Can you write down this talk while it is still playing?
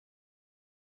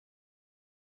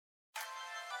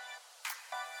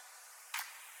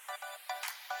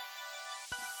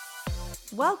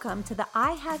Welcome to the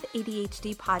I Have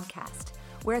ADHD podcast,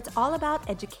 where it's all about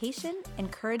education,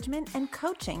 encouragement, and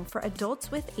coaching for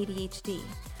adults with ADHD.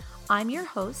 I'm your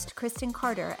host, Kristen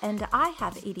Carter, and I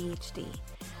have ADHD.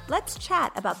 Let's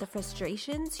chat about the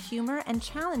frustrations, humor, and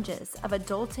challenges of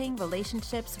adulting,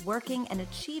 relationships, working, and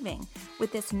achieving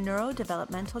with this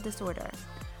neurodevelopmental disorder.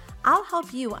 I'll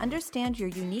help you understand your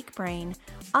unique brain,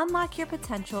 unlock your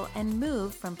potential, and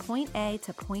move from point A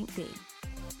to point B.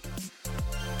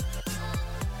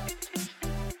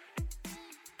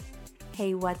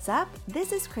 Hey, what's up?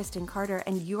 This is Kristen Carter,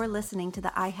 and you're listening to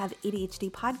the I Have ADHD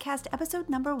podcast, episode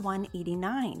number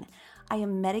 189. I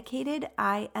am medicated,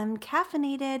 I am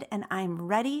caffeinated, and I'm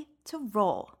ready to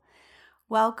roll.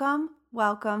 Welcome,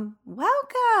 welcome,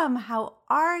 welcome. How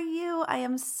are you? I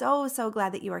am so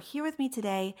glad that you are here with me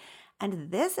today,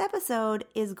 and this episode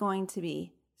is going to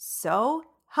be so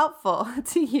helpful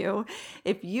to you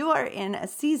if you are in a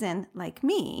season like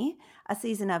me, a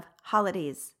season of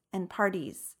holidays and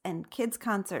parties and kids'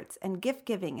 concerts and gift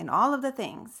giving and all of the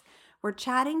things. We're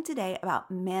chatting today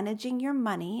about managing your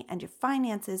money and your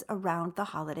finances around the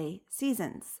holiday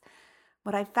seasons.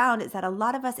 What I found is that a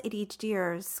lot of us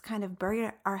ADHDers kind of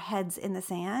bury our heads in the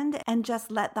sand and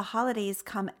just let the holidays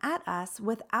come at us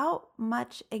without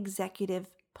much executive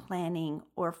planning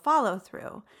or follow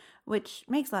through, which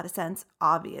makes a lot of sense,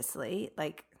 obviously.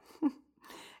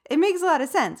 It makes a lot of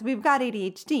sense. We've got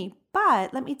ADHD,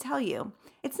 but let me tell you,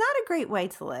 it's not a great way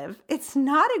to live. It's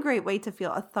not a great way to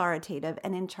feel authoritative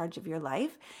and in charge of your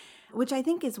life, which I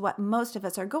think is what most of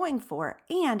us are going for.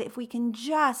 And if we can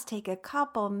just take a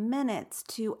couple minutes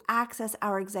to access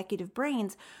our executive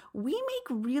brains, we make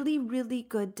really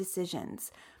good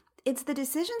decisions. It's the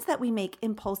decisions that we make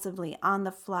impulsively on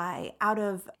the fly out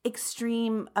of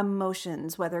extreme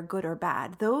emotions, whether good or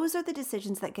bad. Those are the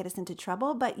decisions that get us into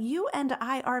trouble, but you and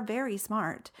I are very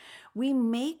smart. We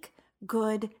make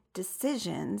good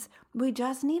decisions. We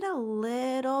just need a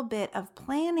little bit of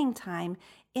planning time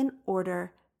in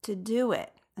order to do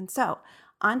it. And so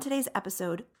on today's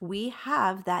episode, we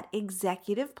have that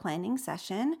executive planning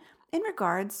session in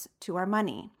regards to our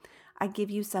money. I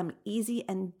give you some easy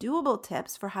and doable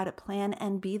tips for how to plan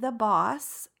and be the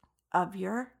boss of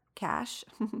your cash.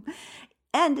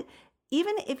 And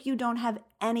even if you don't have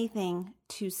anything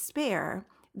to spare,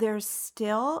 there's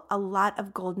still a lot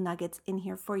of gold nuggets in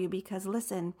here for you because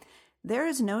listen, there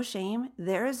is no shame.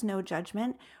 There is no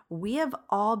judgment. We have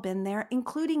all been there,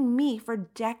 including me. For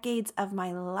decades of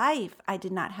my life, I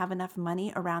did not have enough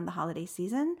money around the holiday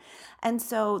season. And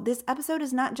so this episode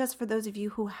is not just for those of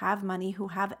you who have money, who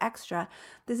have extra.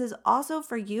 This is also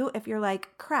for you if you're like,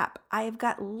 crap, I have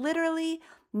got literally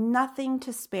nothing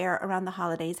to spare around the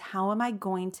holidays. How am I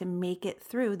going to make it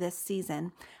through this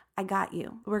season? I got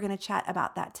you. We're going to chat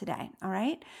about that today. All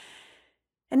right.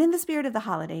 And in the spirit of the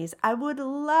holidays, I would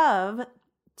love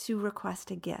to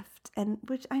request a gift, and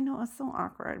which I know is so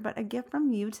awkward, but a gift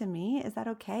from you to me, is that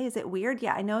okay? Is it weird?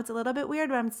 Yeah, I know it's a little bit weird,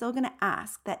 but I'm still going to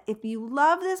ask that if you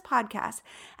love this podcast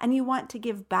and you want to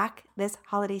give back this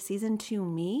holiday season to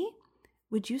me,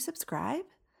 would you subscribe?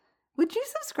 Would you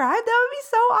subscribe? That would be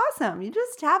so awesome. You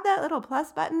just tap that little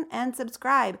plus button and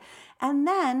subscribe. And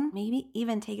then maybe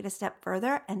even take it a step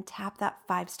further and tap that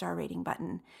 5-star rating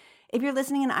button. If you're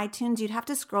listening in iTunes, you'd have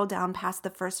to scroll down past the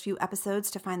first few episodes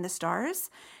to find the stars.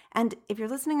 And if you're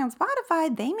listening on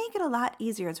Spotify, they make it a lot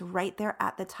easier. It's right there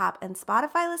at the top. And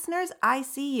Spotify listeners, I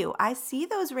see you. I see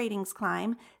those ratings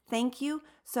climb. Thank you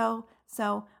so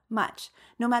much.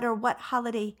 No matter what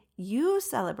holiday you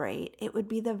celebrate, it would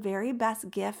be the very best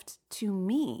gift to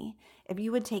me if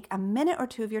you would take a minute or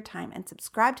two of your time and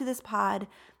subscribe to this pod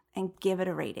and give it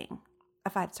a rating, a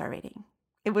 5-star rating.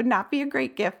 It would not be a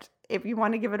great gift if you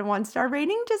want to give it a 1-star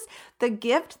rating. Just the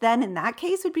gift then in that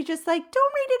case would be just like,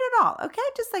 don't rate it at all. Okay.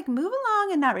 Just like move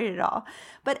along and not rate it at all.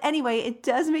 But anyway, it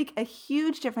does make a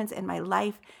huge difference in my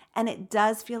life and it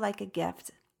does feel like a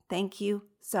gift. Thank you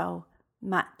so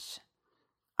much.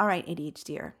 All right,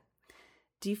 ADHDer.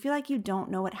 Do you feel like you don't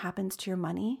know what happens to your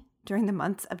money during the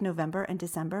months of November and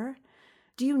December?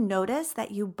 Do you notice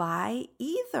that you buy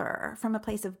either from a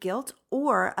place of guilt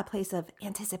or a place of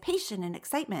anticipation and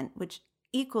excitement, which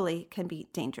equally can be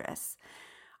dangerous?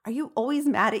 Are you always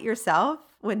mad at yourself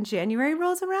when January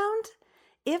rolls around?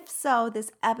 If so,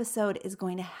 this episode is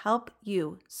going to help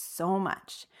you so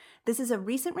much. This is a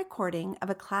recent recording of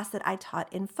a class that I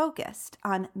taught in Focused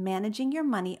on managing your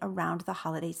money around the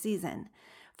holiday season.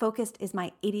 Focused is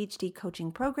my ADHD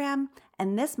coaching program,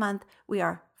 and this month we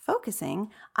are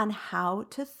focusing on how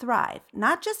to thrive,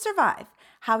 not just survive,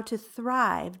 how to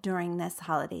thrive during this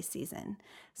holiday season.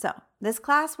 So this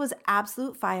class was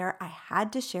absolute fire. I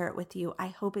had to share it with you. I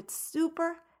hope it's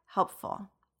super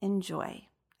helpful. Enjoy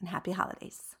and happy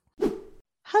holidays.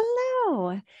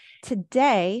 Hello.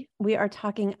 Today, we are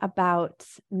talking about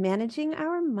managing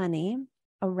our money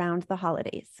around the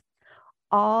holidays.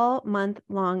 All month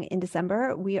long in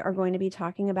December, we are going to be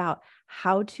talking about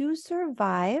how to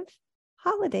survive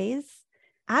holidays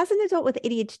as an adult with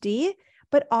ADHD,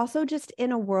 but also just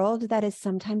in a world that is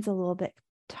sometimes a little bit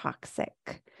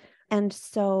toxic. And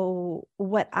so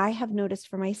what I have noticed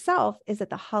for myself is that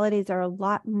the holidays are a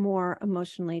lot more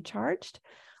emotionally charged,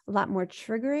 a lot more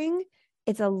triggering.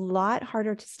 It's a lot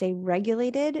harder to stay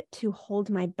regulated, to hold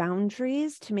my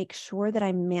boundaries, to make sure that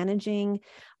I'm managing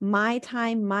my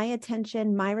time, my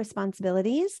attention, my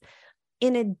responsibilities,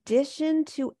 in addition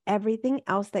to everything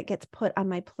else that gets put on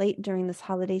my plate during this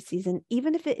holiday season,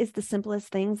 even if it is the simplest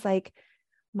things like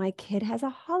my kid has a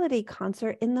holiday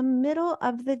concert in the middle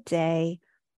of the day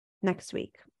next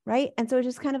week, right? And so it's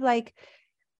just kind of like,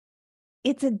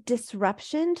 it's a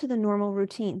disruption to the normal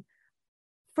routine.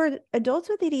 For adults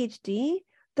with ADHD,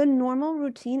 the normal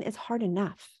routine is hard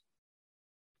enough.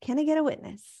 Can I get a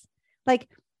witness? Like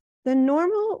the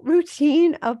normal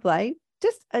routine of life,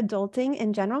 just adulting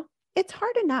in general, it's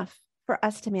hard enough for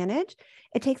us to manage.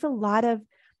 It takes a lot of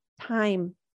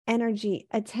time, energy,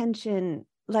 attention.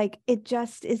 Like it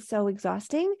just is so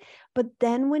exhausting. But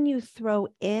then when you throw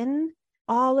in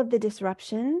all of the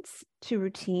disruptions to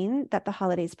routine that the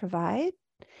holidays provide,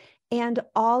 and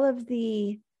all of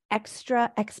the extra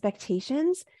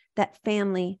expectations that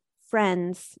family,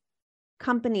 friends,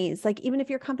 companies, like even if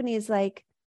your company is like,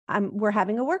 we're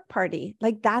having a work party,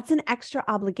 like that's an extra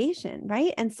obligation,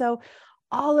 right? And so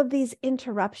all of these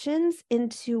interruptions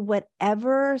into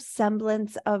whatever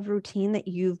semblance of routine that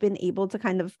you've been able to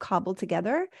kind of cobble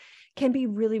together can be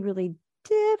really, really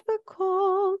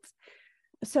difficult.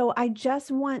 So I just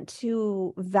want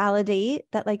to validate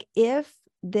that, like, if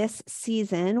this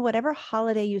season, whatever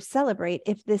holiday you celebrate,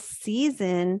 if this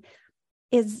season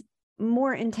is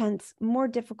more intense, more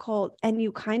difficult, and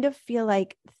you kind of feel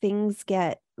like things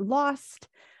get lost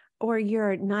or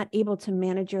you're not able to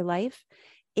manage your life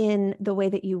in the way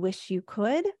that you wish you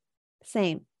could,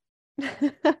 same.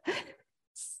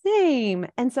 Same.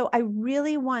 And so I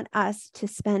really want us to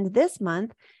spend this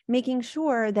month making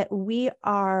sure that we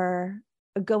are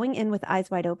going in with eyes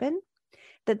wide open,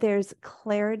 that there's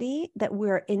clarity, that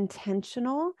we're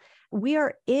intentional. We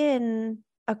are in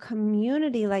a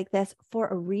community like this for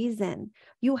a reason.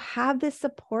 You have this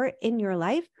support in your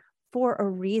life for a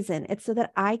reason. It's so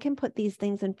that I can put these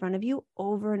things in front of you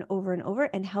over and over and over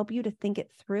and help you to think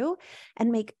it through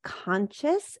and make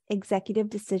conscious executive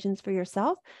decisions for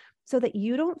yourself so that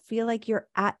you don't feel like you're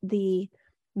at the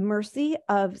mercy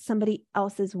of somebody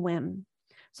else's whim.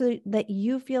 So that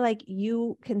you feel like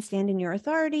you can stand in your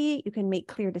authority, you can make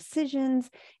clear decisions,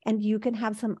 and you can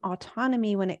have some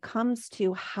autonomy when it comes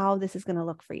to how this is going to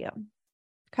look for you.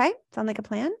 Okay? Sound like a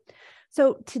plan?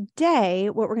 So today,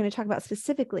 what we're going to talk about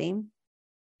specifically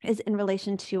is in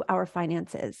relation to our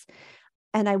finances.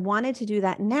 And I wanted to do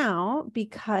that now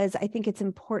because I think it's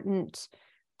important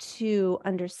to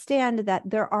understand that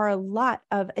there are a lot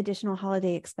of additional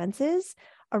holiday expenses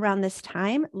around this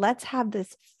time. Let's have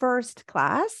this first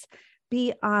class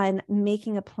be on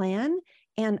making a plan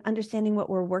and understanding what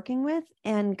we're working with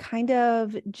and kind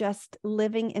of just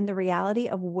living in the reality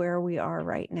of where we are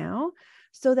right now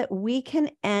so that we can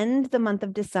end the month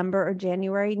of December or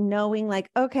January knowing like,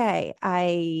 okay,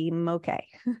 I'm okay.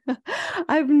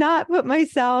 I've not put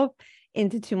myself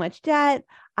into too much debt.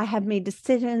 I have made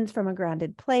decisions from a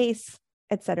grounded place,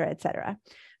 et cetera, et cetera.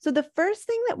 So the first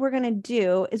thing that we're going to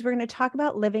do is we're going to talk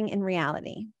about living in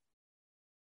reality.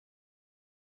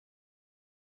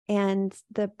 And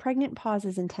the pregnant pause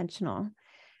is intentional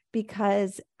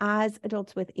because as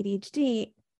adults with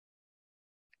ADHD,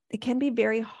 it can be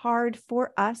very hard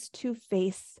for us to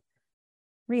face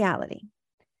reality.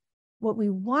 What we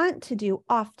want to do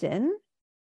often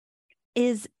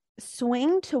is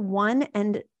swing to one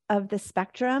end of the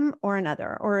spectrum or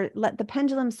another, or let the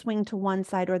pendulum swing to one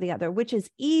side or the other, which is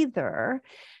either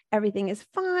everything is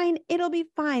fine, it'll be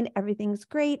fine, everything's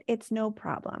great, it's no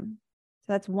problem.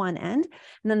 So that's one end.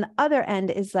 And then the other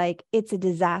end is like, it's a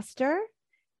disaster.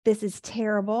 This is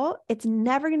terrible. It's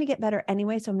never going to get better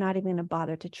anyway, so I'm not even going to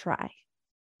bother to try.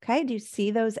 Okay, do you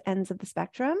see those ends of the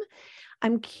spectrum?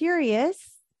 I'm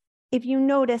curious if you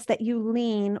notice that you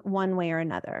lean one way or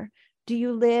another. Do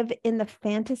you live in the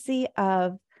fantasy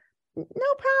of, no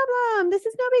problem, this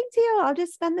is no big deal, I'll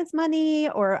just spend this money,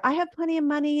 or I have plenty of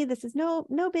money, this is no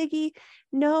biggie,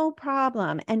 no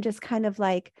problem, and just kind of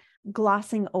like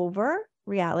glossing over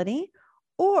reality?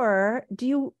 Or do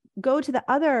you go to the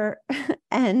other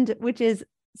end, which is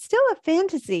still a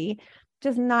fantasy,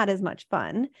 just not as much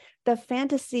fun. The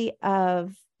fantasy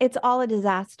of it's all a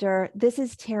disaster. This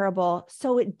is terrible.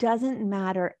 So it doesn't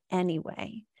matter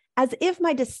anyway. As if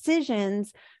my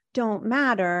decisions don't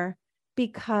matter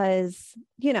because,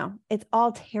 it's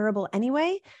all terrible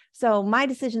anyway. So my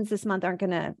decisions this month aren't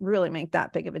going to really make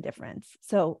that big of a difference.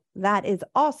 So that is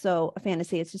also a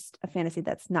fantasy. It's just a fantasy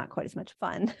that's not quite as much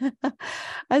fun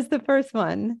as the first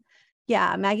one.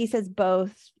 Yeah. Maggie says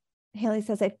both. Haley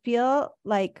says, I feel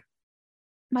like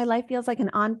my life feels like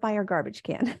an on fire garbage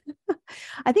can.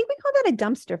 I think we call that a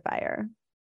dumpster fire,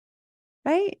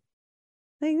 right?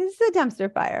 Like this is a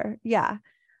dumpster fire. Yeah.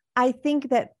 I think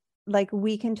that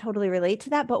we can totally relate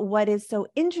to that. But what is so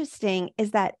interesting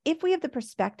is that if we have the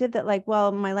perspective that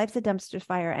my life's a dumpster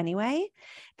fire anyway,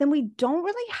 then we don't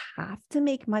really have to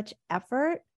make much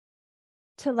effort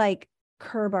to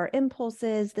curb our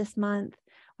impulses this month.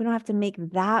 We don't have to make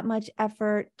that much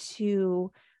effort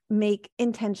to make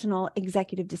intentional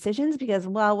executive decisions because,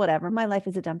 whatever, my life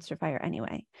is a dumpster fire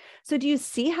anyway. So do you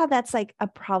see how that's a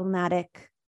problematic,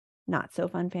 not so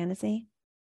fun fantasy?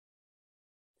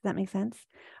 Does that make sense?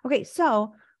 Okay,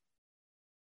 so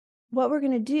what we're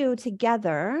going to do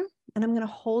together, and I'm going to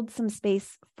hold some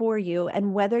space for you,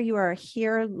 and whether you are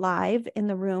here live in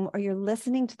the room or you're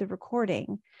listening to the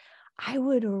recording, I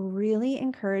would really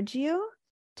encourage you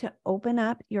to open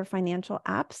up your financial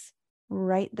apps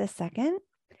right this second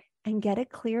and get a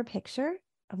clear picture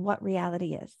of what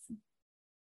reality is.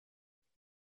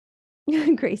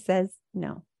 Grace says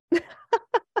no.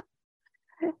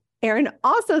 Erin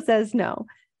also says no.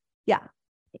 Yeah,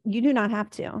 you do not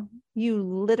have to. You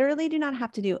literally do not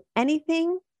have to do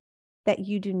anything that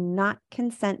you do not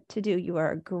consent to do. You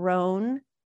are a grown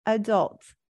adult,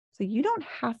 so you don't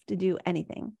have to do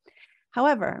anything.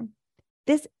 However,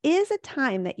 this is a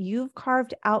time that you've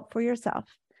carved out for yourself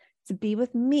to be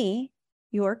with me,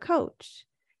 your coach,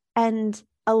 and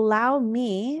allow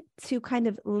me to kind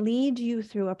of lead you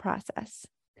through a process.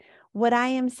 What I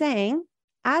am saying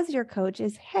as your coach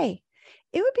is, hey,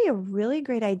 it would be a really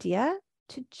great idea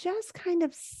to just kind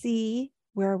of see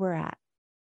where we're at.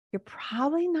 You're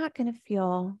probably not going to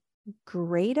feel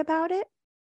great about it,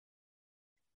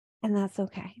 and that's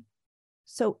okay.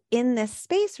 So in this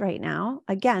space right now,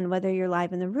 again, whether you're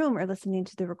live in the room or listening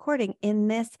to the recording, in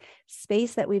this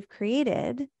space that we've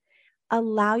created,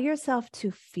 allow yourself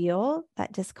to feel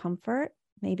that discomfort,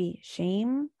 maybe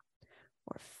shame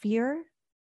or fear,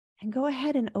 and go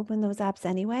ahead and open those apps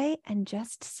anyway and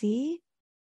just see,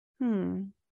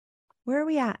 where are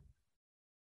we at?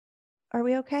 Are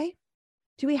we okay?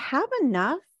 Do we have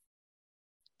enough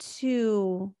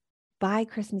to buy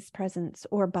Christmas presents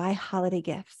or buy holiday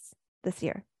gifts this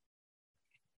year?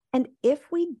 And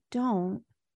if we don't,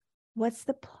 what's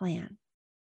the plan?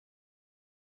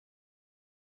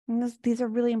 And these are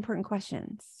really important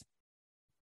questions.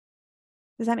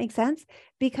 Does that make sense?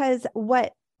 Because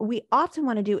what we often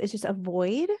want to do is just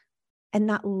avoid and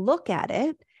not look at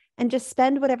it and just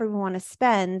spend whatever we want to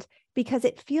spend because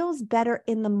it feels better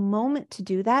in the moment to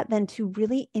do that than to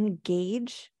really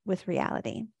engage with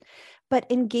reality. But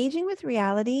engaging with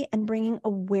reality and bringing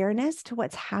awareness to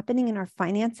what's happening in our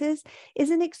finances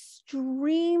is an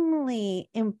extremely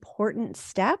important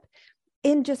step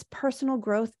in just personal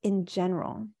growth in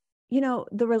general.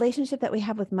 The relationship that we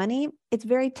have with money, it's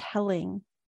very telling.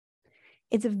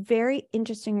 It's a very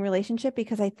interesting relationship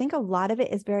because I think a lot of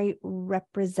it is very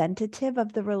representative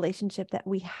of the relationship that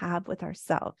we have with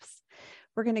ourselves.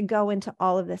 We're going to go into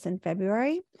all of this in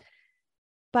February.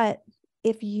 But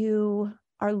if you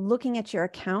are looking at your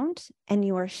account and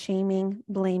you are shaming,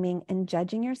 blaming, and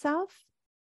judging yourself,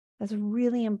 that's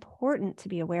really important to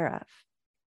be aware of.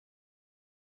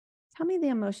 Tell me the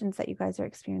emotions that you guys are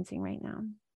experiencing right now.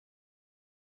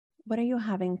 What are you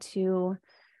having to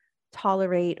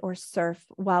tolerate or surf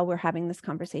while we're having this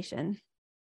conversation?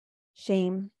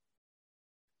 Shame,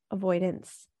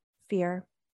 avoidance, fear.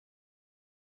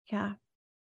 Yeah.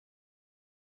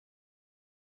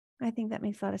 I think that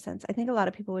makes a lot of sense. I think a lot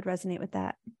of people would resonate with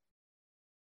that.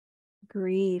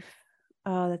 Grief.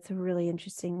 Oh, that's a really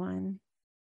interesting one.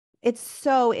 It's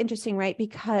so interesting, right?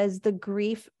 Because the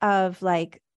grief of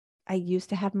I used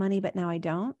to have money, but now I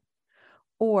don't.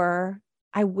 Or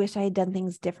I wish I had done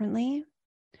things differently.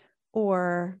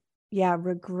 Or,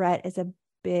 regret is a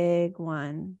big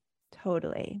one.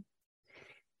 Totally.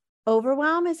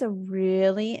 Overwhelm is a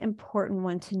really important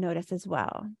one to notice as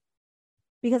well.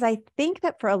 Because I think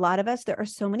that for a lot of us, there are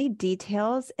so many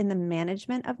details in the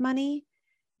management of money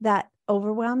that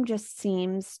overwhelm just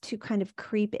seems to kind of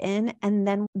creep in. And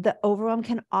then the overwhelm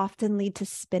can often lead to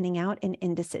spinning out and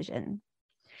indecision.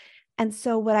 And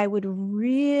so what I would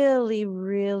really,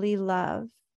 really love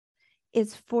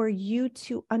is for you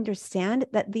to understand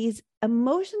that these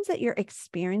emotions that you're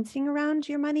experiencing around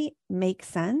your money make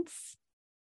sense.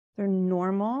 They're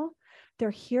normal.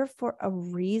 They're here for a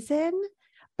reason,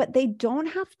 but they don't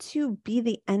have to be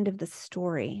the end of the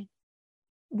story.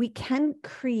 We can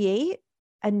create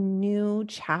a new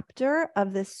chapter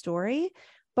of this story,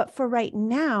 but for right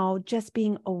now, just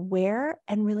being aware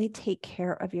and really take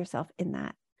care of yourself in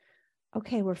that.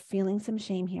 Okay, we're feeling some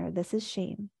shame here. This is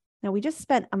shame. Now, we just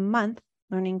spent a month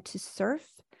learning to surf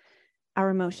our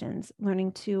emotions,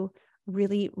 learning to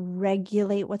really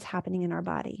regulate what's happening in our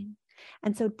body.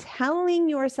 And so telling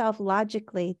yourself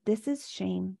logically, this is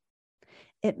shame.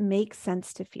 It makes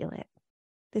sense to feel it.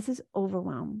 This is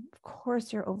overwhelm. Of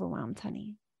course you're overwhelmed,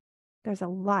 honey. There's a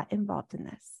lot involved in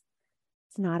this.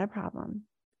 It's not a problem.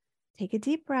 Take a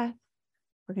deep breath.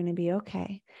 We're going to be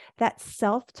okay. That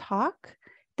self-talk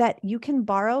that you can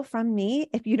borrow from me,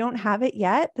 if you don't have it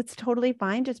yet, that's totally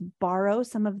fine. Just borrow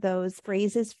some of those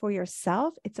phrases for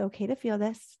yourself. It's okay to feel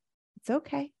this. It's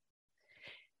okay.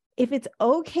 If it's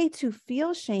okay to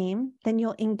feel shame, then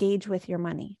you'll engage with your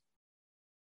money.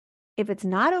 If it's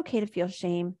not okay to feel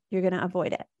shame, you're going to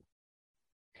avoid it.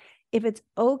 If it's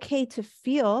okay to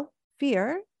feel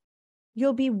fear,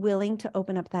 you'll be willing to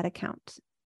open up that account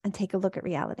and take a look at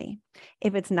reality.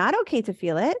 If it's not okay to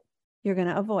feel it, you're going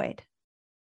to avoid.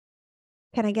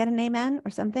 Can I get an amen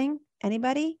or something?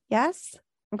 Anybody? Yes?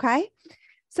 Okay.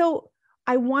 So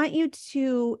I want you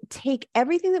to take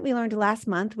everything that we learned last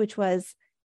month, which was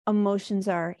emotions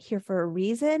are here for a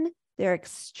reason. They're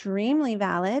extremely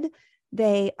valid.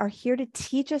 They are here to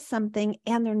teach us something,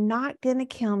 and they're not going to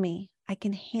kill me. I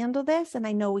can handle this, and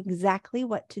I know exactly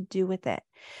what to do with it.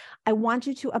 I want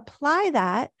you to apply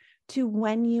that to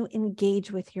when you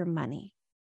engage with your money.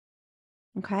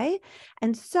 Okay.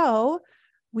 And so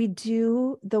we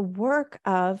do the work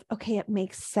of, okay, it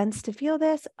makes sense to feel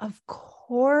this. Of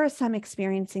course, I'm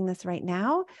experiencing this right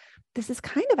now. This is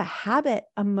kind of a habit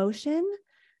emotion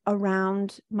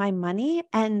around my money,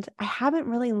 and I haven't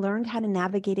really learned how to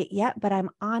navigate it yet, but I'm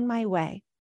on my way.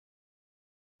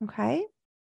 Okay.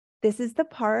 This is the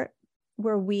part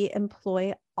where we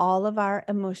employ all of our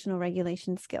emotional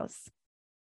regulation skills.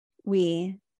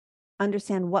 We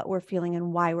understand what we're feeling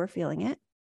and why we're feeling it.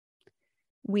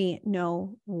 We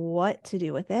know what to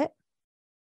do with it.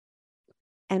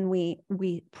 And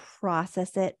we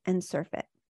process it and surf it.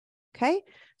 Okay.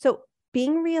 So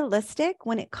being realistic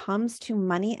when it comes to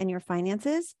money and your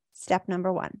finances, step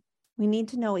number one. We need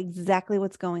to know exactly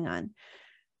what's going on.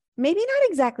 Maybe not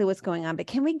exactly what's going on, but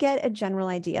can we get a general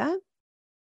idea?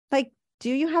 Like, do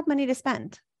you have money to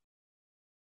spend?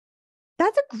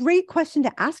 That's a great question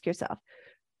to ask yourself.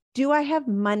 Do I have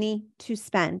money to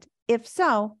spend? If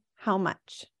so, how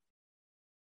much?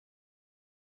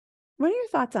 What are your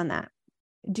thoughts on that?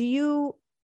 Do you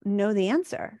know the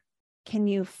answer? Can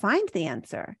you find the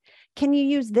answer? Can you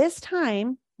use this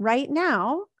time right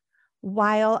now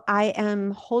while I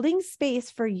am holding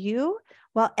space for you,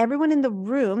 while everyone in the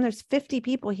room, there's 50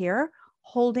 people here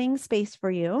holding space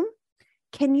for you?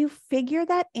 Can you figure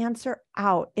that answer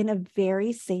out in a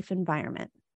very safe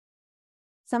environment?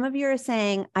 Some of you are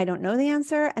saying, I don't know the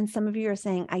answer. And some of you are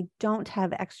saying, I don't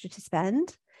have extra to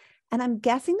spend. And I'm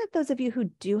guessing that those of you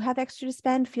who do have extra to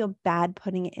spend feel bad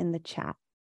putting it in the chat.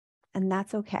 And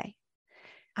that's okay.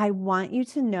 I want you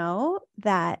to know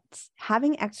that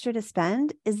having extra to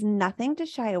spend is nothing to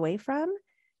shy away from.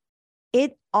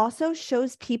 It also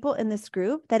shows people in this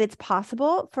group that it's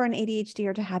possible for an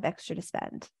ADHDer to have extra to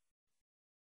spend.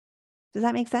 Does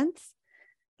that make sense?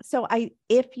 So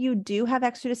if you do have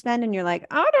extra to spend and you're like,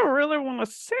 I don't really want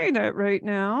to say that right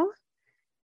now.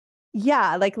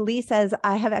 Yeah, like Lee says,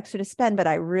 I have extra to spend, but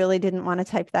I really didn't want to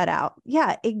type that out.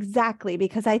 Yeah, exactly.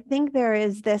 Because I think there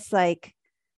is this like,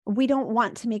 we don't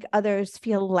want to make others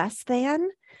feel less than,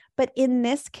 but in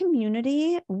this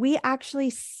community, we actually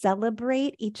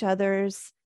celebrate each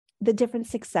other's, the different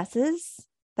successes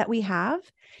that we have.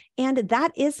 And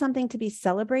that is something to be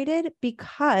celebrated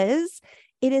because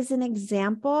it is an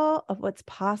example of what's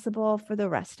possible for the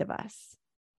rest of us.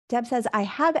 Deb says, I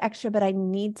have extra, but I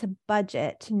need to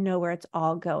budget to know where it's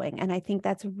all going. And I think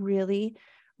that's really,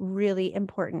 really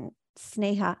important.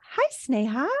 Sneha, hi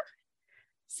Sneha,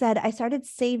 said, I started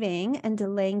saving and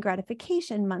delaying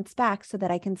gratification months back so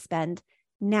that I can spend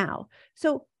now.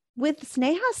 So with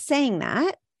Sneha saying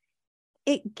that,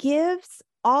 it gives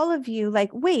all of you like,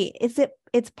 wait,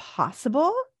 it's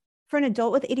possible for an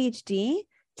adult with ADHD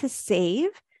to save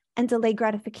and delay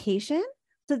gratification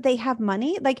so that they have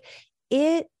money? Like,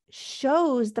 it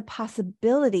shows the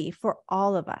possibility for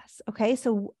all of us. Okay.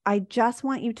 So I just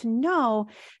want you to know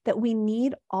that we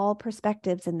need all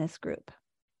perspectives in this group.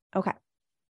 Okay.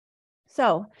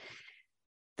 So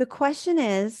the question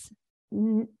is,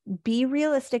 be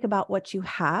realistic about what you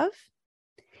have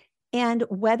and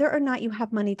whether or not you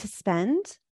have money to spend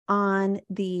on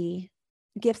the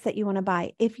gifts that you want to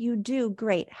buy. If you do,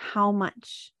 great. How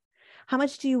much? How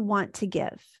much do you want to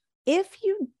give? If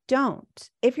you don't,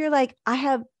 if you're like, I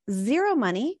have zero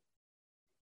money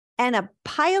and a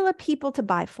pile of people to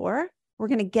buy for, we're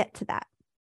going to get to that.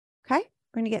 Okay?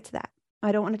 We're going to get to that.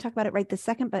 I don't want to talk about it right this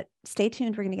second, but stay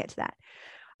tuned. We're going to get to that.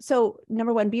 So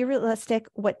number one, be realistic.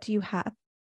 What do you have?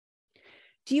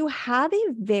 Do you have a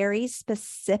very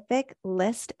specific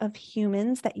list of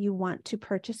humans that you want to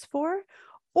purchase for?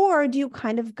 Or do you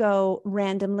kind of go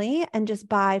randomly and just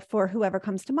buy for whoever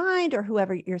comes to mind or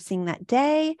whoever you're seeing that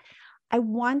day? I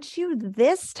want you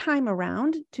this time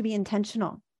around to be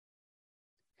intentional.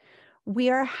 We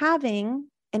are having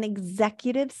an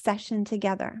executive session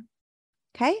together.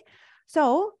 Okay?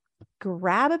 So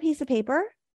grab a piece of paper,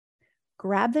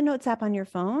 grab the notes app on your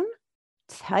phone,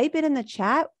 type it in the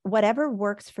chat, whatever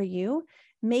works for you.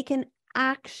 Make an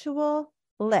actual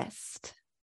list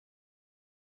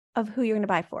of who you're going to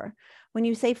buy for. When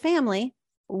you say family,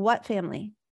 what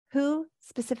family? Who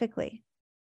specifically?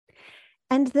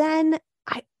 And then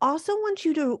I also want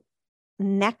you to,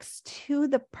 next to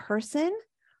the person,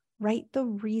 write the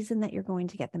reason that you're going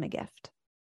to get them a gift.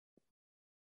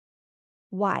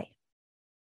 Why?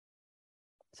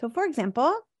 So for example,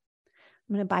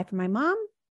 I'm going to buy for my mom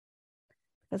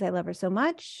because I love her so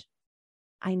much.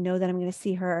 I know that I'm going to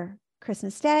see her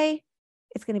Christmas Day.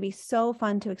 It's going to be so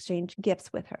fun to exchange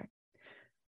gifts with her.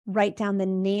 Write down the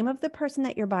name of the person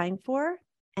that you're buying for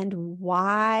and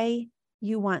why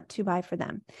you want to buy for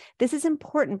them. This is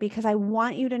important because I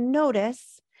want you to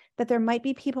notice that there might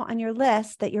be people on your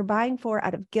list that you're buying for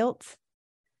out of guilt,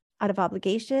 out of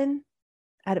obligation,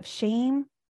 out of shame,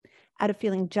 out of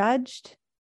feeling judged.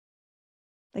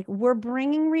 Like we're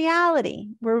bringing reality.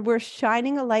 We're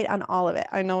shining a light on all of it.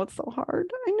 I know it's so hard.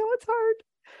 I know it's hard.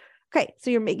 Okay, so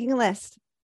you're making a list.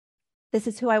 This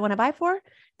is who I want to buy for.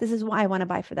 This is why I want to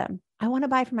buy for them. I want to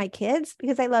buy for my kids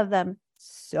because I love them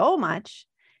so much.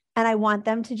 And I want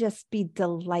them to just be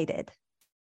delighted. Does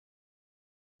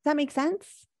that make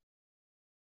sense?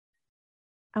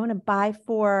 I want to buy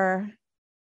for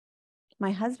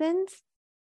my husband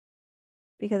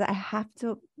because I have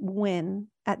to win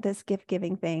at this gift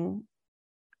giving thing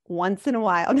once in a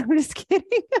while. No, I'm just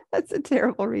kidding. That's a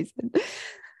terrible reason.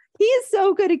 He is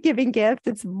so good at giving gifts.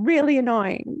 It's really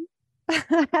annoying.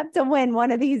 I have to win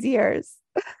one of these years.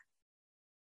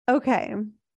 Okay.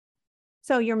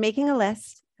 So you're making a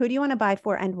list. Who do you want to buy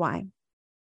for and why?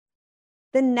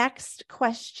 The next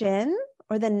question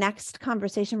or the next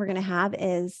conversation we're going to have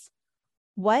is,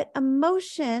 what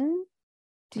emotion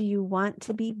do you want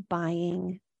to be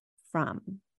buying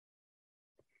from?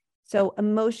 So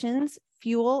emotions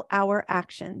fuel our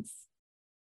actions.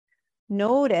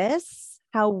 Notice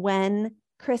how when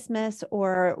Christmas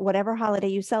or whatever holiday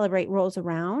you celebrate rolls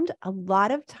around, a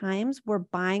lot of times we're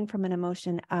buying from an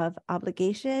emotion of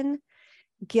obligation,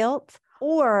 guilt,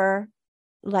 or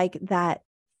like that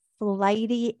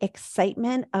flighty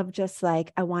excitement of just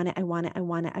like, I want it, I want it, I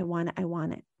want it, I want it, I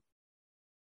want it.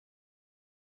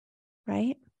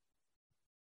 Right?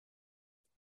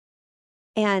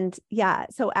 And yeah,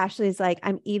 so Ashley's like,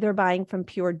 I'm either buying from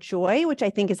pure joy, which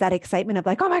I think is that excitement of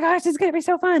like, oh my gosh, it's going to be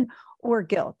so fun, or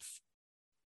guilt.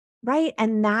 Right?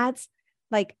 And that's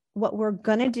like what we're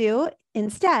going to do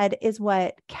instead is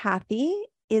what Kathy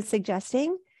is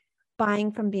suggesting,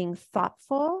 buying from being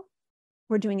thoughtful.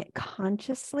 We're doing it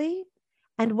consciously.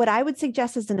 And what I would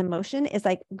suggest as an emotion is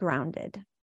like grounded.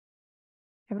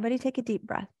 Everybody take a deep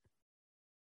breath.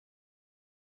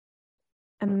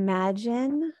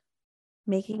 Imagine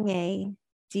making a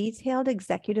detailed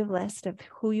executive list of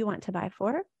who you want to buy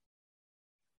for,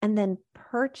 and then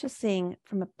purchasing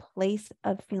from a place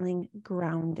of feeling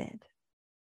grounded,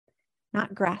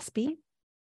 not graspy,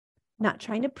 not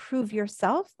trying to prove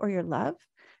yourself or your love,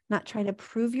 not trying to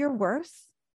prove your worth,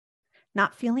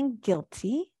 not feeling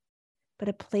guilty, but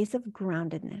a place of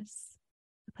groundedness,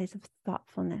 a place of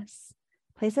thoughtfulness,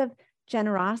 a place of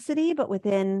generosity, but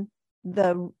within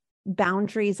the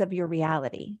boundaries of your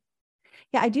reality.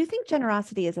 Yeah, I do think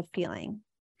generosity is a feeling,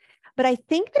 but I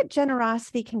think that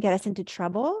generosity can get us into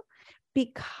trouble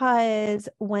because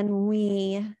when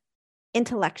we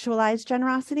intellectualize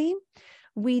generosity,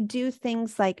 we do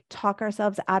things like talk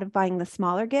ourselves out of buying the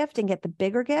smaller gift and get the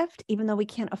bigger gift, even though we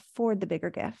can't afford the bigger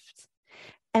gift.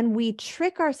 And we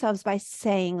trick ourselves by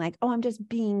saying like, oh, I'm just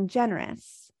being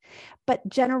generous. But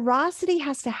generosity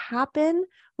has to happen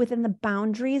within the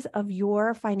boundaries of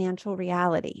your financial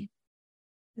reality.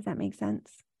 Does that make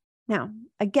sense? Now,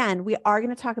 again, we are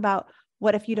going to talk about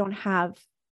what if you don't have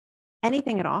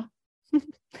anything at all.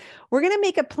 We're going to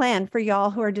make a plan for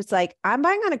y'all who are just like, I'm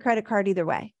buying on a credit card either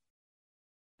way.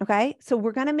 Okay. So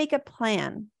we're going to make a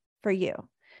plan for you.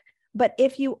 But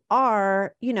if you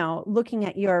are, looking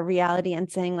at your reality and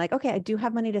saying like, okay, I do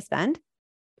have money to spend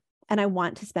and I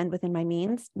want to spend within my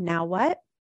means. Now what?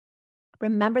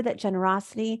 Remember that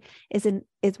generosity is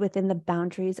within the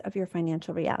boundaries of your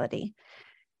financial reality.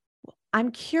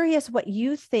 I'm curious what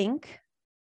you think,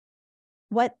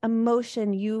 what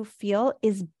emotion you feel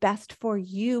is best for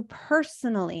you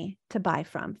personally to buy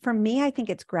from. For me, I think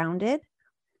it's grounded.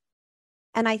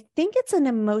 And I think it's an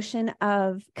emotion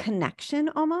of connection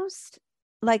almost.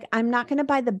 Like I'm not going to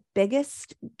buy the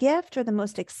biggest gift or the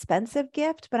most expensive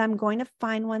gift, but I'm going to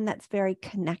find one that's very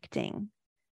connecting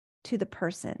to the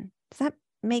person. Does that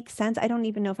make sense? I don't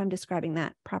even know if I'm describing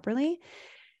that properly,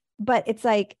 but it's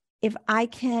like, if I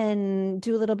can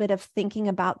do a little bit of thinking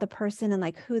about the person and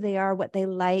like who they are, what they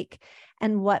like,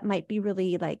 and what might be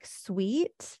really like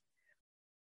sweet,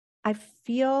 I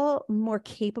feel more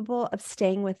capable of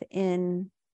staying within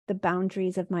the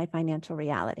boundaries of my financial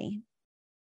reality.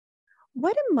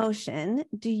 What emotion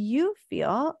do you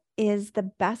feel is the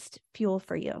best fuel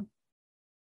for you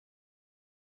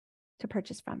to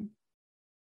purchase from?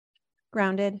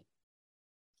 Grounded,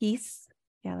 peace.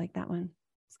 Yeah, I like that one.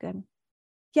 It's good.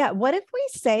 Yeah. What if we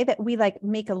say that we like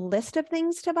make a list of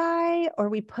things to buy or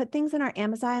we put things in our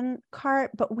Amazon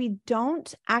cart, but we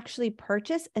don't actually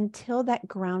purchase until that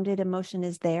grounded emotion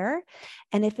is there.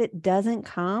 And if it doesn't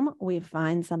come, we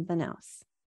find something else.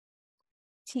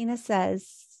 Tina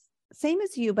says, same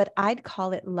as you, but I'd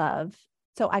call it love.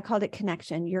 So I called it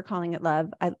connection. You're calling it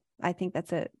love. I think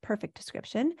that's a perfect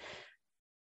description.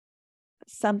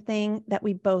 Something that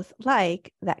we both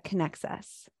like that connects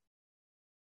us.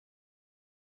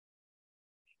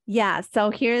 Yeah.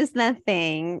 So here's the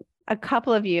thing. A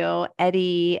couple of you,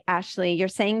 Eddie, Ashley, you're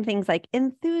saying things like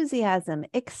enthusiasm,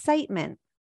 excitement.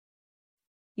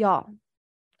 Y'all,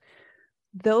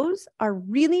 those are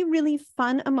really, really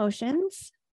fun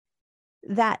emotions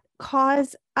that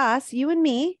cause us, you and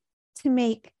me, to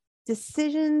make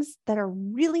decisions that are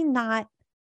really not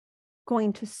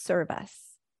going to serve us.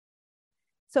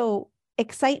 So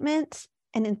excitement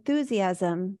and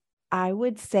enthusiasm, I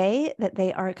would say that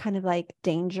they are kind of like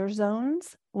danger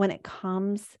zones when it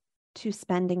comes to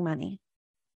spending money.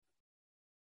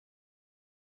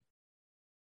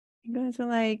 You guys are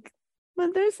like,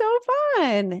 but they're so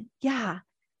fun. Yeah,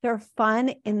 they're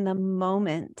fun in the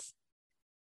moment.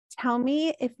 Tell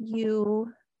me if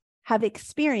you have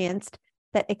experienced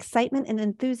that excitement and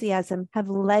enthusiasm have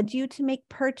led you to make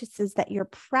purchases that you're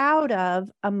proud of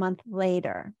a month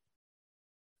later.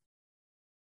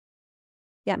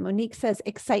 Yeah, Monique says,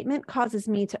 excitement causes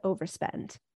me to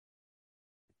overspend.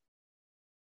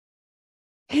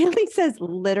 Haley says,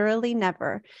 literally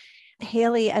never.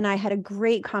 Haley and I had a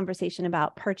great conversation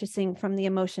about purchasing from the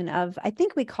emotion of, I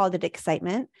think we called it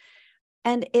excitement.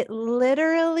 And it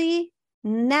literally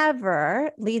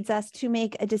never leads us to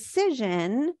make a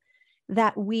decision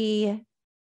that we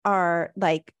are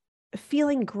like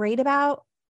feeling great about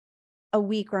a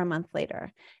week or a month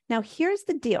later. Now, here's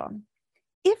the deal.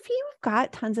 If you've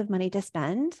got tons of money to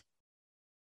spend,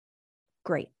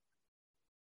 great.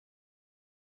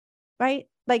 Right?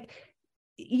 Like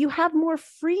you have more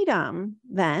freedom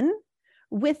then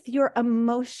with your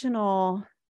emotional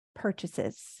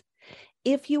purchases.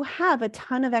 If you have a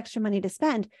ton of extra money to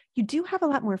spend, you do have a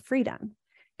lot more freedom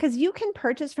because you can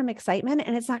purchase from excitement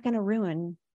and it's not going to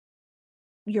ruin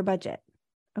your budget.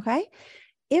 Okay.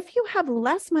 If you have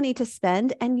less money to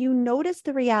spend and you notice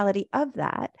the reality of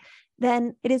that,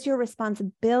 then it is your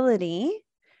responsibility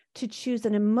to choose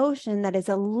an emotion that is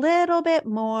a little bit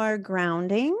more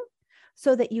grounding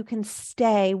so that you can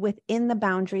stay within the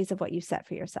boundaries of what you set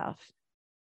for yourself.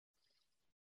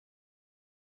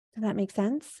 Does that make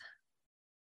sense?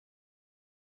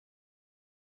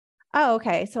 Oh,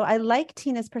 okay. So I like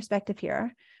Tina's perspective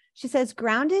here. She says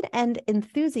grounded and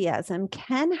enthusiasm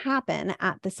can happen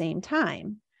at the same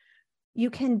time. You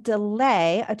can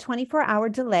delay a 24-hour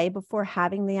delay before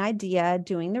having the idea,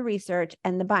 doing the research,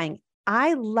 and the buying.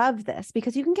 I love this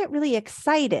because you can get really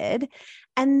excited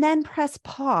and then press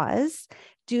pause,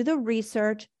 do the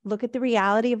research, look at the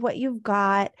reality of what you've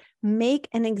got, make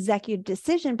an executive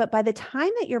decision. But by the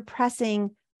time that you're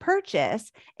pressing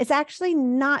purchase, it's actually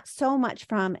not so much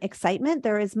from excitement.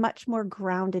 There is much more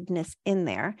groundedness in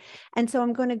there. And so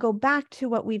I'm going to go back to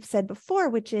what we've said before,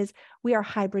 which is we are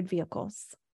hybrid vehicles.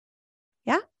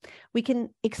 Yeah, we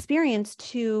can experience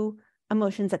two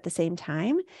emotions at the same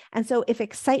time. And so if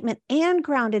excitement and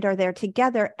grounded are there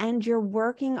together and you're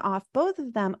working off both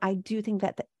of them, I do think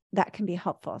that that can be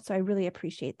helpful. So I really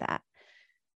appreciate that.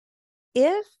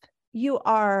 If you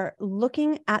are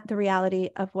looking at the reality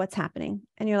of what's happening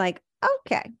and you're like,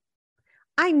 okay,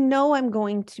 I know I'm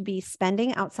going to be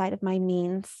spending outside of my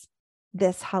means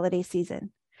this holiday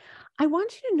season. I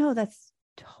want you to know that's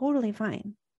totally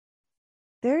fine.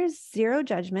 There is zero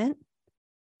judgment.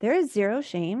 There is zero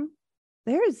shame.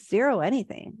 There is zero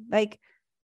anything. Like,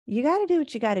 you got to do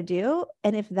what you got to do.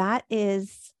 And if that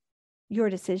is your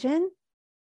decision,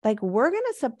 like, we're going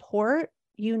to support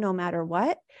you no matter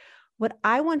what. What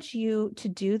I want you to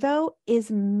do, though,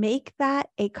 is make that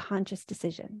a conscious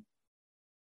decision.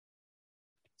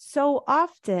 So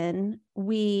often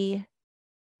we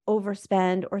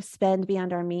overspend or spend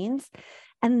beyond our means,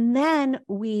 and then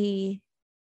we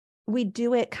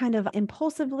do it kind of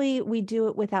impulsively. We do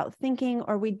it without thinking,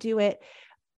 or we do it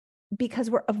because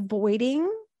we're avoiding,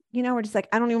 we're just like,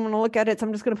 I don't even want to look at it. So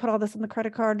I'm just going to put all this on the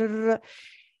credit card.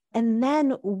 And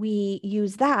then we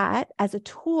use that as a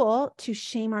tool to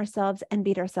shame ourselves and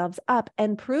beat ourselves up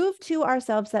and prove to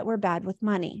ourselves that we're bad with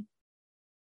money.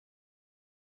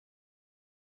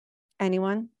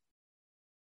 Anyone?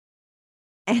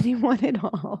 Anyone at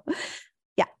all?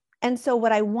 Yeah. And so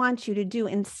what I want you to do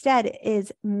instead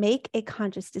is make a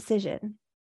conscious decision.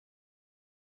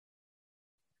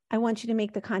 I want you to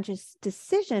make the conscious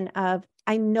decision of,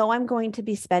 I know I'm going to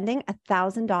be spending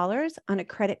 $1,000 on a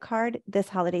credit card this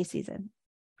holiday season.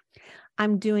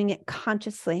 I'm doing it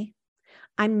consciously.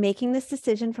 I'm making this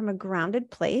decision from a grounded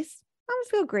place. I don't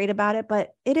feel great about it,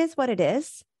 but it is what it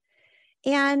is.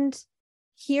 And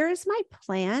here's my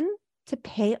plan to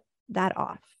pay that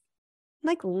off.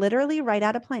 Like, literally write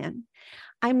out a plan.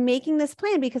 I'm making this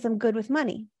plan because I'm good with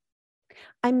money.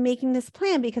 I'm making this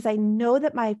plan because I know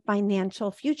that my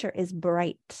financial future is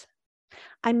bright.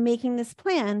 I'm making this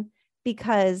plan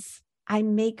because I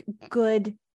make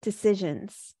good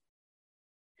decisions.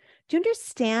 Do you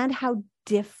understand how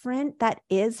different that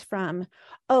is from,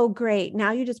 oh, great,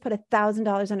 now you just put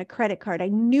 $1,000 on a credit card. I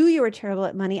knew you were terrible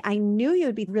at money. I knew you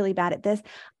would be really bad at this.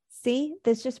 See,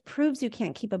 this just proves you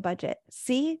can't keep a budget.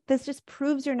 See, this just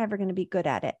proves you're never going to be good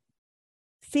at it.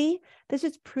 See, this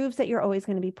just proves that you're always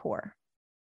going to be poor.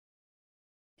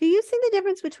 Do you see the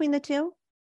difference between the two?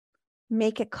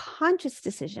 Make a conscious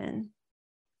decision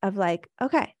of like,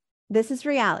 okay, this is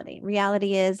reality.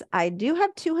 Reality is I do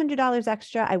have $200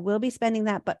 extra. I will be spending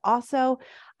that, but also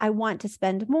I want to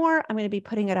spend more. I'm going to be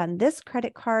putting it on this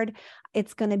credit card.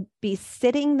 It's going to be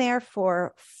sitting there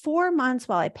for 4 months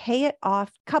while I pay it off,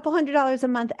 a couple $100s a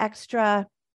month extra.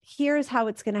 Here's how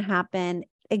it's going to happen.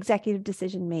 Executive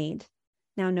decision made.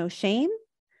 Now, no shame,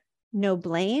 no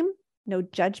blame, no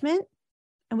judgment.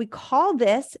 And we call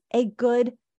this a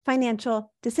good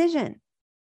financial decision.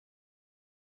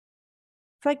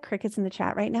 It's like crickets in the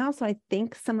chat right now. So I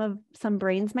think some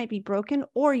brains might be broken,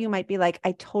 or you might be like,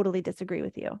 I totally disagree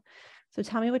with you. So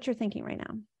tell me what you're thinking right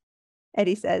now.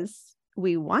 Eddie says,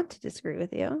 we want to disagree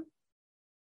with you,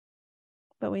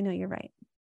 but we know you're right.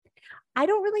 I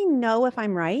don't really know if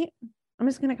I'm right. I'm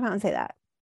just going to come out and say that.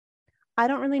 I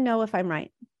don't really know if I'm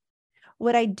right.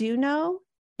 What I do know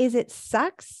is it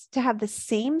sucks to have the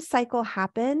same cycle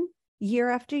happen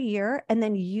year after year, and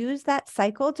then use that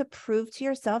cycle to prove to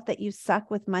yourself that you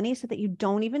suck with money so that you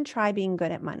don't even try being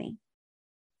good at money.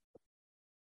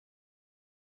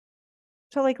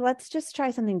 So like, let's just try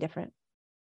something different.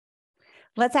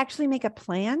 Let's actually make a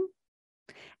plan,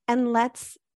 and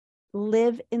let's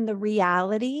live in the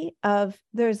reality of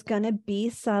there's going to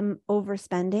be some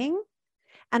overspending,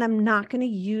 and I'm not going to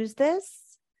use this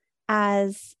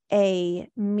as a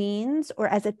means or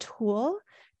as a tool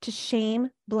to shame,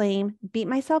 blame, beat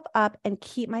myself up, and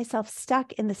keep myself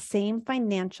stuck in the same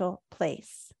financial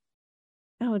place.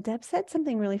 Oh, Deb said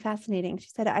something really fascinating. She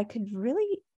said, I could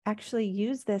really actually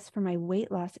use this for my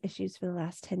weight loss issues for the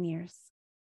last 10 years.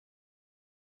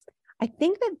 I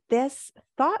think that this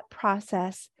thought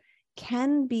process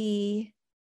can be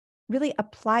really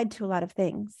applied to a lot of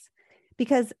things,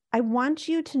 because I want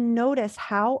you to notice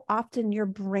how often your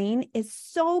brain is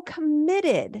so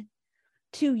committed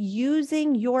to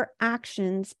using your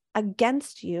actions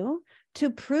against you to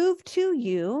prove to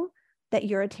you that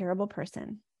you're a terrible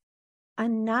person.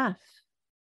 Enough.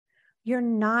 You're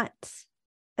not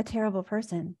a terrible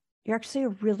person. You're actually a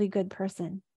really good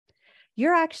person.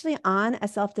 You're actually on a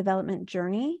self-development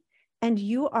journey, and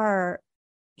you are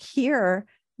here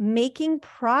making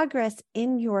progress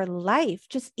in your life,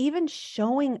 just even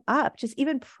showing up, just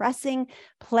even pressing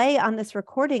play on this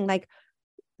recording. Like,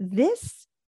 this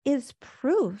is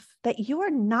proof that you are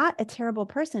not a terrible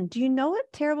person. Do you know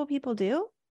what terrible people do?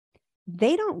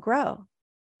 They don't grow.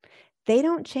 They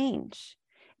don't change.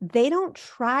 They don't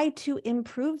try to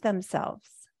improve themselves.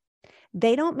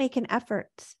 They don't make an effort.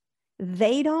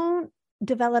 They don't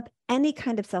develop any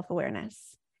kind of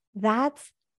self-awareness.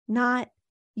 That's not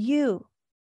you.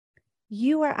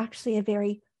 You are actually a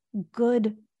very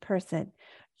good person.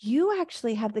 You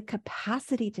actually have the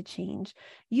capacity to change.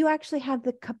 You actually have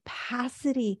the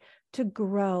capacity to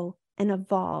grow and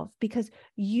evolve because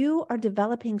you are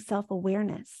developing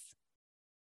self-awareness.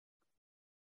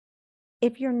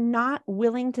 If you're not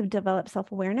willing to develop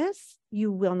self-awareness,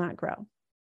 you will not grow.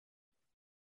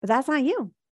 But that's not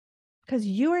you, because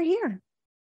you are here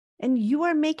and you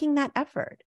are making that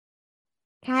effort.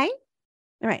 Okay?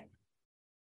 All right.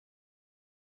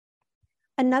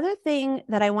 Another thing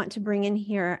that I want to bring in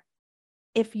here,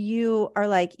 if you are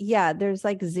like, yeah, there's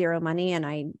like zero money and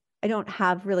I don't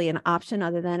have really an option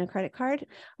other than a credit card, I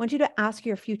want you to ask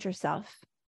your future self.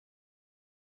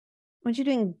 I want you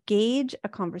to engage a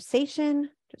conversation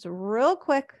just real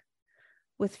quick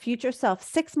with future self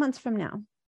 6 months from now.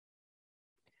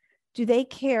 Do they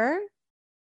care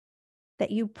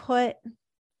that you put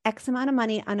X amount of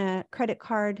money on a credit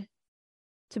card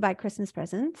to buy Christmas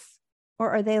presents?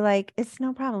 Or are they like, it's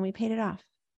no problem, we paid it off.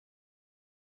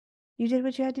 You did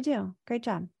what you had to do. Great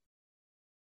job.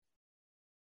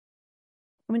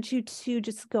 I want you to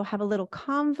just go have a little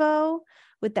convo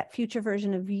with that future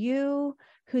version of you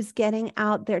who's getting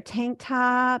out their tank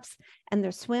tops and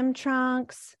their swim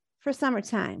trunks for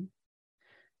summertime.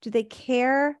 Do they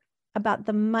care about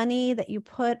the money that you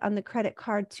put on the credit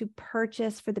card to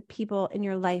purchase for the people in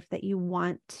your life that you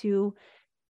want to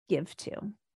give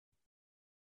to?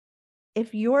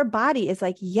 If your body is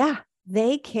like, yeah,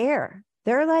 they care,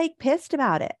 they're like pissed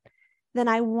about it, then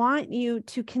I want you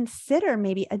to consider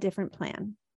maybe a different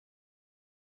plan.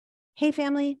 Hey,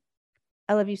 family,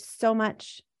 I love you so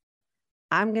much.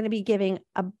 I'm going to be giving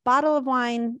a bottle of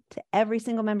wine to every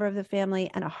single member of the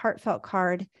family and a heartfelt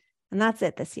card. And that's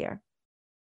it this year.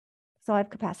 That's all I have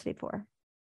capacity for.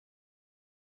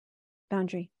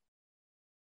 Boundary.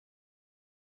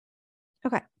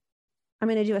 Okay. I'm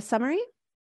going to do a summary.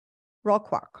 Roll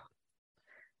quark.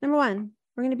 Number one,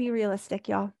 we're going to be realistic,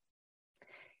 y'all.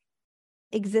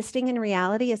 Existing in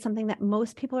reality is something that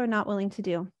most people are not willing to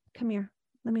do. Come here.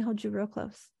 Let me hold you real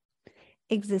close.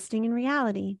 Existing in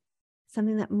reality,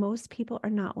 something that most people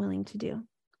are not willing to do.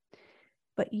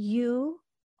 But you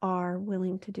are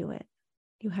willing to do it.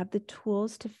 You have the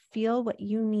tools to feel what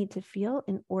you need to feel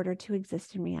in order to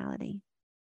exist in reality.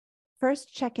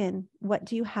 First, check in. What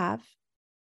do you have?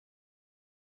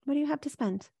 What do you have to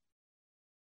spend?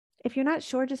 If you're not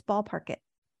sure, just ballpark it.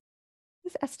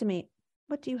 Just estimate.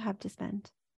 What do you have to spend?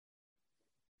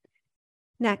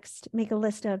 Next, make a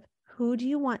list of who do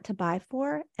you want to buy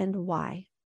for and why.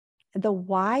 The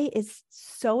why is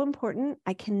so important.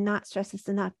 I cannot stress this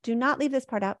enough. Do not leave this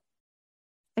part out.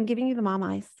 I'm giving you the mom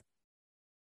eyes.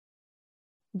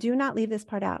 Do not leave this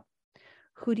part out.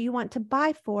 Who do you want to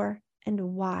buy for and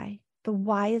why? The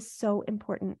why is so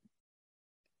important.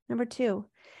 Number two,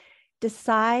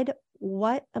 decide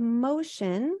what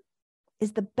emotion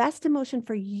is the best emotion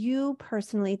for you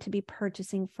personally to be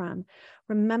purchasing from.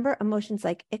 Remember, emotions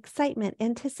like excitement,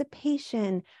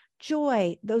 anticipation,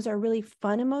 joy, those are really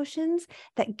fun emotions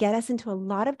that get us into a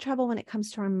lot of trouble when it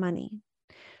comes to our money.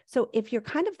 So if you're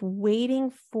kind of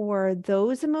waiting for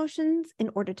those emotions in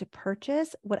order to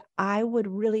purchase, what I would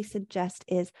really suggest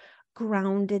is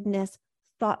groundedness,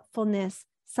 thoughtfulness,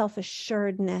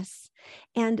 self-assuredness.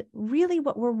 And really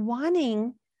what we're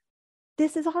wanting,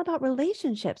 this is all about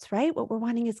relationships, right? What we're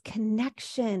wanting is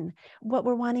connection. What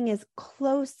we're wanting is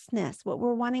closeness. What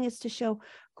we're wanting is to show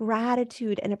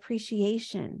gratitude and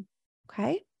appreciation,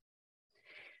 okay?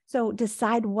 So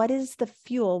decide what is the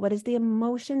fuel, what is the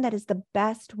emotion that is the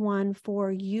best one for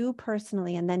you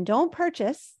personally, and then don't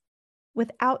purchase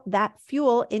without that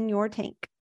fuel in your tank,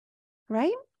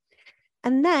 right?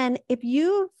 And then if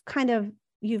you've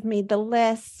made the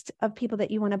list of people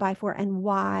that you want to buy for and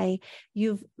why,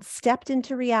 you've stepped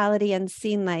into reality and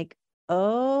seen like,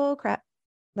 oh crap,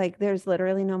 like there's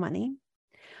literally no money.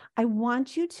 I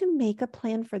want you to make a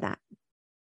plan for that.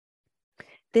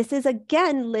 This is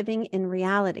again, living in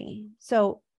reality.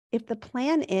 So if the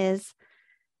plan is,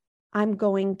 I'm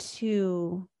going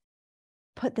to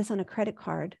put this on a credit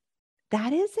card,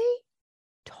 that is a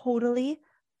totally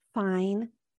fine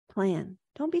plan.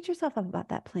 Don't beat yourself up about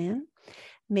that plan.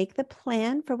 Make the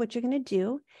plan for what you're going to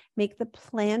do. Make the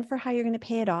plan for how you're going to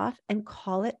pay it off and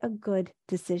call it a good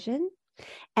decision.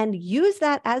 And use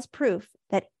that as proof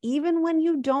that even when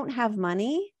you don't have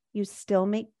money, you still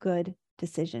make good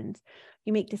decisions.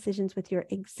 You make decisions with your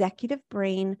executive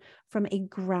brain from a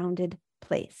grounded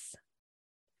place.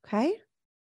 Okay?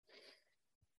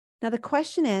 Now, the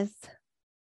question is,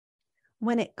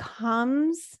 when it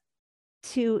comes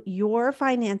to your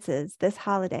finances this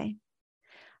holiday,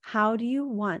 how do you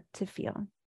want to feel?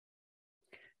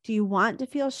 Do you want to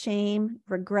feel shame,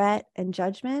 regret, and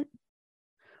judgment?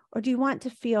 Or do you want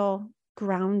to feel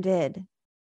grounded,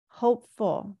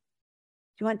 hopeful?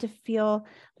 Do you want to feel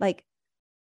like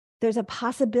there's a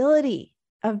possibility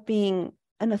of being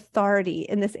an authority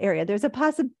in this area? There's a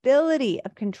possibility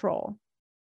of control.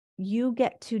 You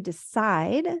get to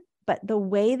decide, but the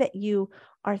way that you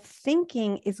are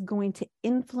thinking is going to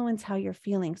influence how you're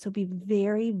feeling. So be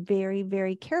very, very,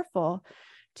 very careful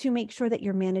to make sure that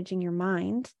you're managing your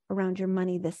mind around your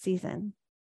money this season.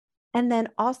 And then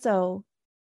also,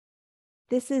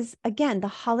 this is, again, the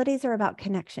holidays are about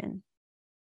connection.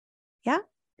 Yeah?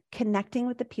 Connecting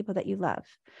with the people that you love.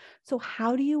 So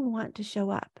how do you want to show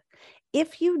up?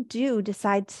 If you do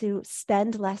decide to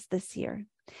spend less this year,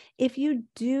 if you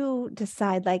do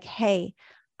decide like, hey,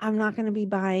 I'm not going to be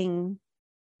buying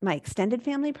my extended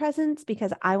family presents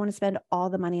because I want to spend all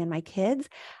the money on my kids,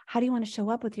 how do you want to show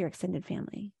up with your extended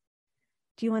family?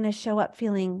 Do you want to show up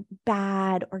feeling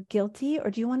bad or guilty? Or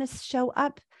do you want to show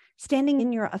up standing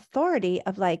in your authority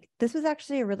of like, this was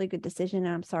actually a really good decision,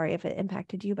 and I'm sorry if it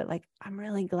impacted you, but like, I'm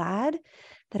really glad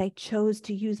that I chose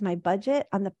to use my budget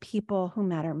on the people who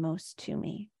matter most to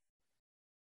me.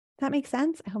 Does that make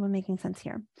sense? I hope I'm making sense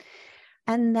here.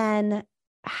 And then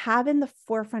have in the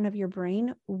forefront of your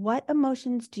brain, what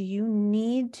emotions do you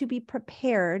need to be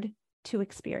prepared to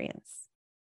experience?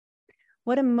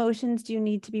 What emotions do you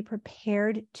need to be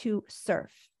prepared to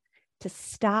surf, to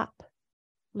stop,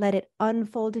 let it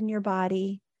unfold in your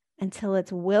body until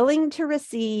it's willing to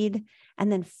recede,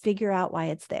 and then figure out why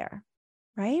it's there,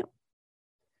 right?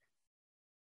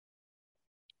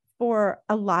 For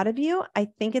a lot of you, I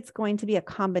think it's going to be a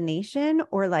combination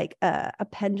or like a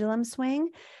pendulum swing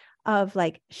of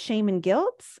like shame and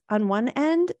guilt on one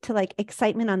end to like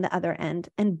excitement on the other end.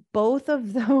 And both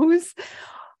of those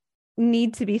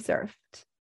need to be surfed,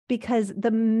 because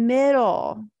the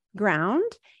middle ground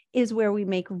is where we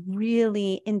make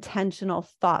really intentional,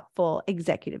 thoughtful,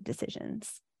 executive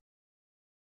decisions.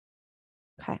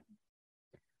 Okay.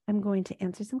 I'm going to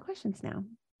answer some questions now.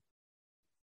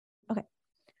 Okay.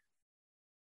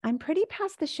 I'm pretty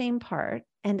past the shame part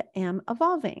and am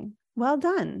evolving. Well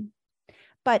done.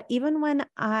 But even when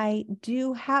I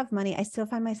do have money, I still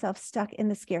find myself stuck in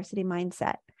the scarcity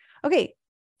mindset. Okay.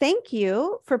 Thank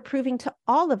you for proving to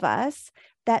all of us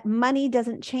that money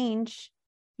doesn't change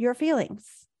your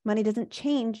feelings. Money doesn't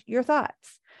change your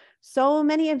thoughts. So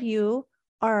many of you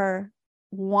are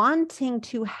wanting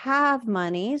to have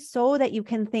money so that you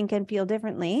can think and feel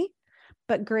differently,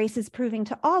 but Grace is proving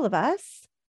to all of us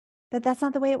that that's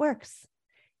not the way it works.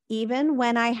 Even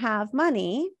when I have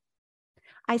money,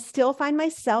 I still find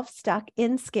myself stuck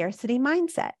in scarcity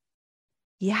mindset.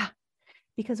 Yeah,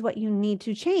 because what you need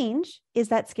to change is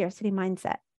that scarcity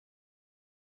mindset.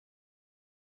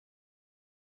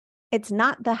 It's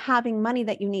not the having money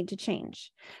that you need to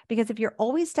change, because if you're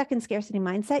always stuck in scarcity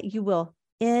mindset, you will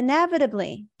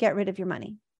inevitably get rid of your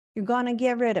money. You're going to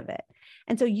get rid of it.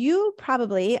 And so you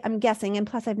probably, I'm guessing, and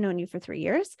plus I've known you for 3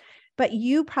 years, but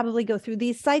you probably go through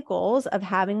these cycles of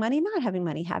having money, not having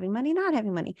money, having money, not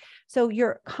having money. So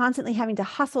you're constantly having to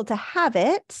hustle to have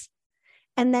it.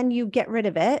 And then you get rid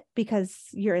of it because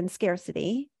you're in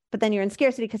scarcity, but then you're in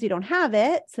scarcity because you don't have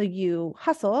it. So you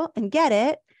hustle and get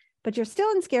it, but you're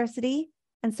still in scarcity.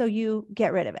 And so you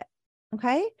get rid of it.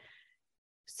 Okay.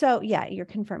 So yeah, you're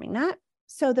confirming that.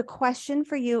 So the question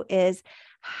for you is,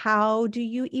 how do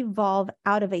you evolve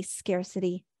out of a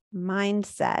scarcity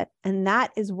mindset? And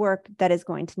that is work that is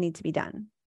going to need to be done.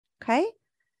 Okay.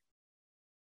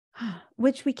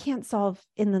 Which we can't solve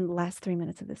in the last 3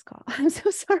 minutes of this call. I'm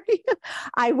so sorry.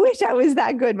 I wish I was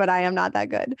that good, but I am not that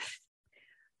good.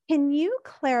 Can you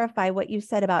clarify what you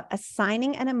said about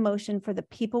assigning an emotion for the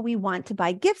people we want to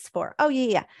buy gifts for? Oh,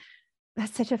 yeah.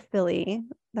 That's such a Philly.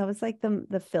 That was like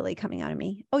the Philly coming out of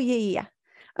me. Oh, yeah.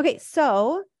 Okay,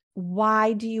 so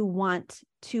why do you want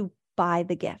to buy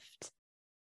the gift?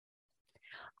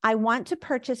 I want to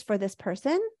purchase for this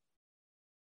person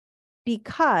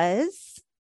because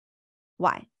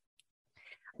why?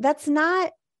 That's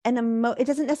not it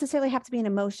doesn't necessarily have to be an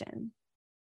emotion.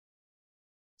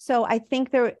 So I think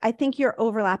you're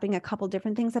overlapping a couple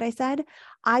different things that I said.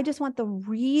 I just want the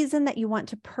reason that you want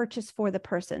to purchase for the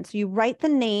person. So you write the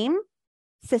name,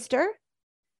 sister,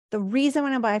 the reason I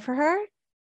want to buy for her.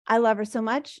 I love her so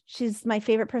much. She's my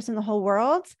favorite person in the whole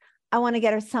world. I want to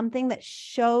get her something that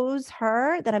shows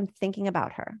her that I'm thinking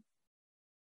about her.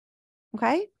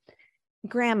 Okay?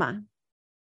 Grandma.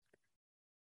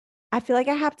 I feel like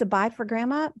I have to buy for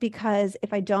grandma because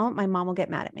if I don't, my mom will get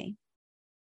mad at me.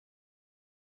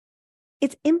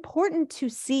 It's important to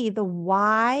see the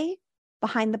why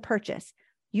behind the purchase.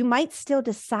 You might still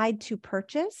decide to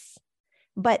purchase,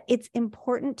 but it's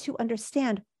important to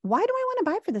understand, why do I want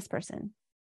to buy for this person?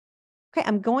 Okay,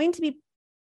 I'm going to be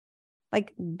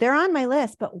like, they're on my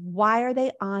list, but why are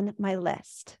they on my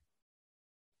list?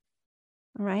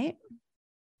 All right.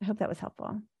 I hope that was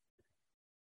helpful.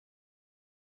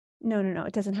 No,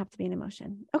 it doesn't have to be an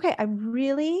emotion. Okay, I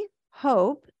really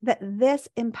hope that this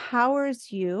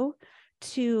empowers you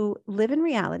to live in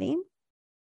reality,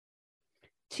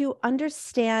 to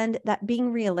understand that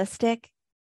being realistic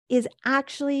is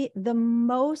actually the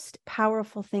most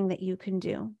powerful thing that you can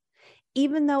do.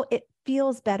 Even though it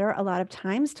feels better a lot of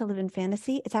times to live in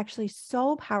fantasy, it's actually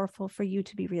so powerful for you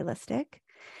to be realistic.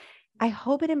 I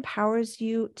hope it empowers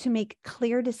you to make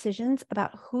clear decisions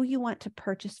about who you want to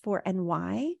purchase for and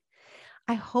why.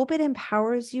 I hope it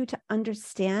empowers you to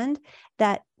understand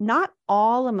that not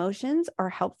all emotions are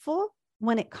helpful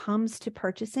when it comes to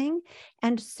purchasing.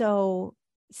 And so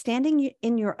standing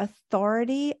in your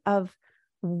authority of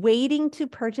waiting to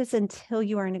purchase until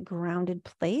you are in a grounded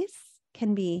place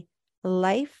can be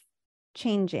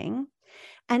life-changing.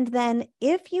 And then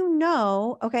if you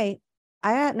know, okay,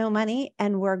 I got no money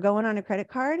and we're going on a credit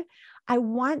card, I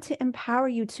want to empower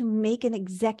you to make an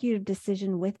executive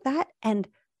decision with that and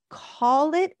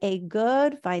call it a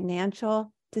good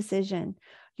financial decision.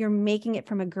 You're making it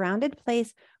from a grounded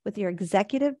place with your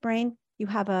executive brain. You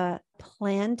have a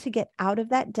plan to get out of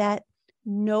that debt.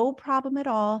 No problem at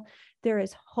all. There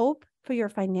is hope for your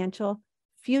financial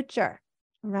future,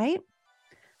 right?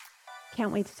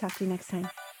 Can't wait to talk to you next time.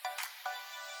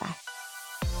 Bye.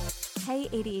 Hey,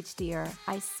 ADHDer,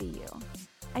 I see you.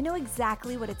 I know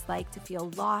exactly what it's like to feel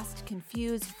lost,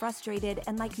 confused, frustrated,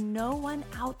 and like no one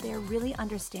out there really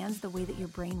understands the way that your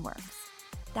brain works.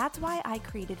 That's why I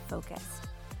created Focused.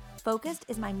 Focused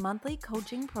is my monthly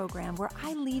coaching program where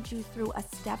I lead you through a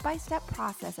step-by-step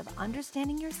process of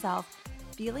understanding yourself,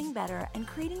 feeling better, and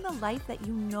creating the life that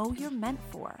you know you're meant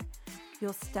for.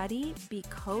 You'll study, be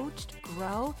coached,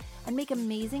 grow, and make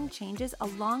amazing changes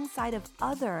alongside of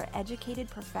other educated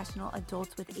professional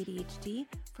adults with ADHD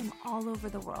from all over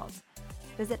the world.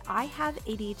 Visit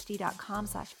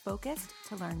IHaveADHD.com/focused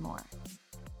to learn more.